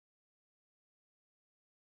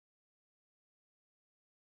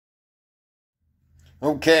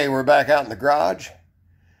Okay, we're back out in the garage.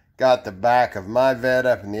 Got the back of my Vette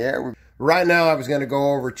up in the air. Right now I was going to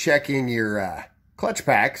go over checking your clutch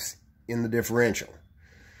packs in the differential.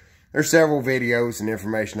 There's several videos and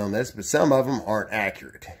information on this, but some of them aren't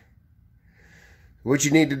accurate. What you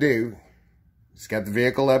need to do is got the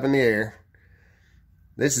vehicle up in the air.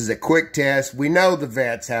 This is a quick test. We know the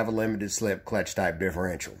Vettes have a limited slip clutch type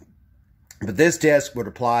differential, but this test would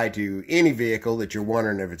apply to any vehicle that you're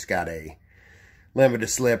wondering if it's got a limited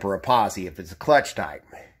slip or a posse, if it's a clutch type.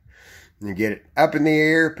 You get it up in the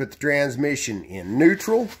air, put the transmission in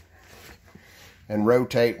neutral, and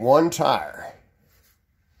rotate one tire.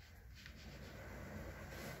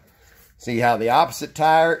 See how the opposite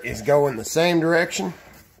tire is going the same direction?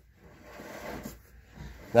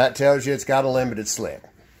 That tells you it's got a limited slip.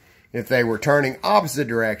 If they were turning opposite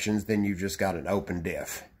directions, then you've just got an open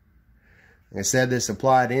diff. Like I said, this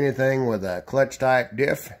applied to anything with a clutch type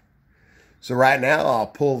diff. So right now I'll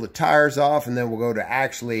pull the tires off, and then we'll go to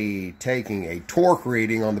actually taking a torque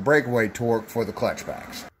reading on the breakaway torque for the clutch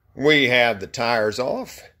packs. We have the tires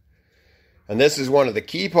off. And this is one of the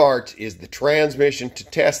key parts, is the transmission to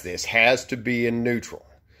test this has to be in neutral.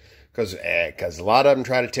 Because a lot of them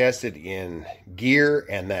try to test it in gear,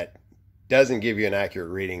 and that doesn't give you an accurate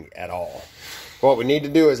reading at all. What we need to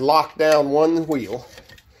do is lock down one wheel.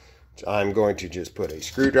 I'm going to just put a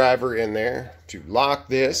screwdriver in there to lock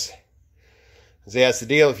this. See, that's the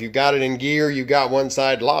deal. If you've got it in gear, you've got one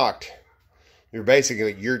side locked. You're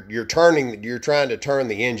basically, you're trying to turn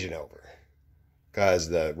the engine over. Because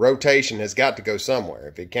the rotation has got to go somewhere.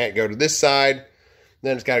 If it can't go to this side,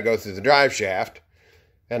 then it's got to go through the drive shaft,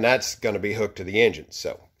 and that's going to be hooked to the engine.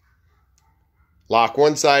 So, lock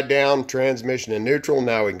one side down, transmission in neutral.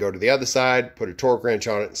 Now we can go to the other side, put a torque wrench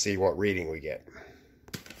on it, and see what reading we get.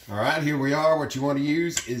 All right, here we are. What you want to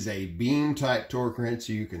use is a beam type torque wrench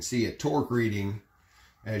so you can see a torque reading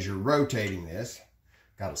as you're rotating this.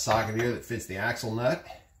 Got a socket here that fits the axle nut,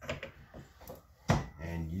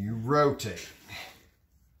 and you rotate.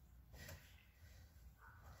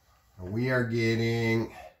 We are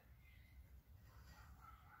getting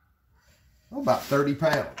about 30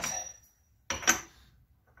 pounds.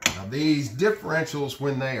 Now these differentials,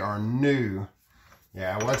 when they are new,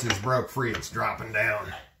 once it's broke free, it's dropping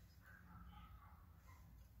down.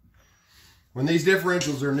 When these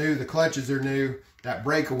differentials are new, the clutches are new, that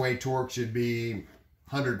breakaway torque should be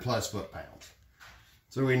 100 plus foot-pounds.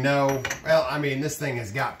 So we know, well, I mean, this thing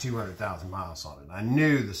has got 200,000 miles on it. I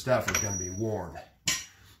knew the stuff was going to be worn.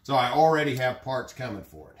 So I already have parts coming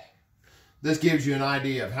for it. This gives you an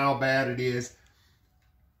idea of how bad it is.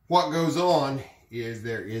 What goes on is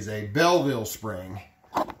there is a Belleville spring.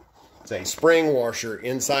 It's a spring washer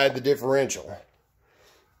inside the differential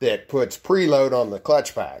that puts preload on the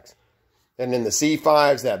clutch packs. And in the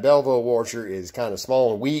C5s, that Belleville washer is kind of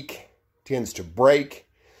small and weak, tends to break,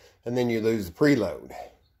 and then you lose the preload.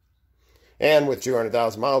 And with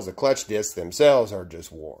 200,000 miles, the clutch discs themselves are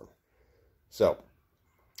just worn. So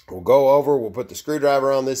we'll go over, we'll put the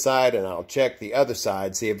screwdriver on this side, and I'll check the other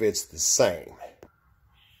side, see if it's the same.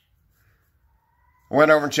 I went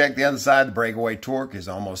over and checked the other side. The breakaway torque is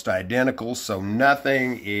almost identical, so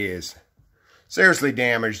nothing is seriously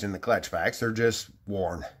damaged in the clutch packs. They're just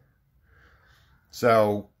worn.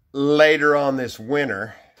 So later on this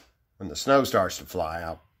winter, when the snow starts to fly,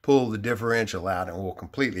 I'll pull the differential out and we'll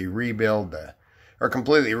completely rebuild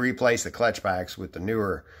completely replace the clutch packs with the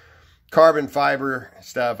newer carbon fiber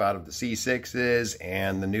stuff out of the C6s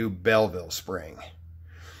and the new Belleville spring.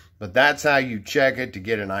 But that's how you check it to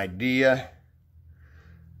get an idea.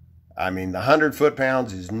 I mean, the 100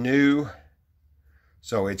 foot-pounds is new,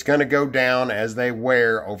 so it's going to go down as they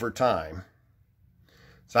wear over time.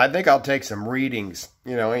 So I think I'll take some readings,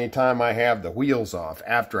 you know, anytime I have the wheels off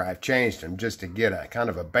after I've changed them, just to get a kind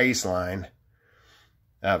of a baseline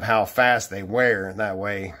of how fast they wear. And that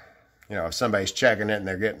way, you know, if somebody's checking it and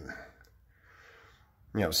they're getting,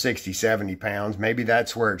 60, 70 pounds, maybe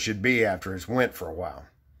that's where it should be after it's went for a while.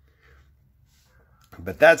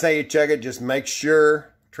 But that's how you check it. Just make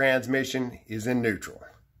sure transmission is in neutral.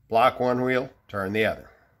 Block one wheel, turn the other.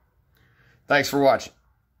 Thanks for watching.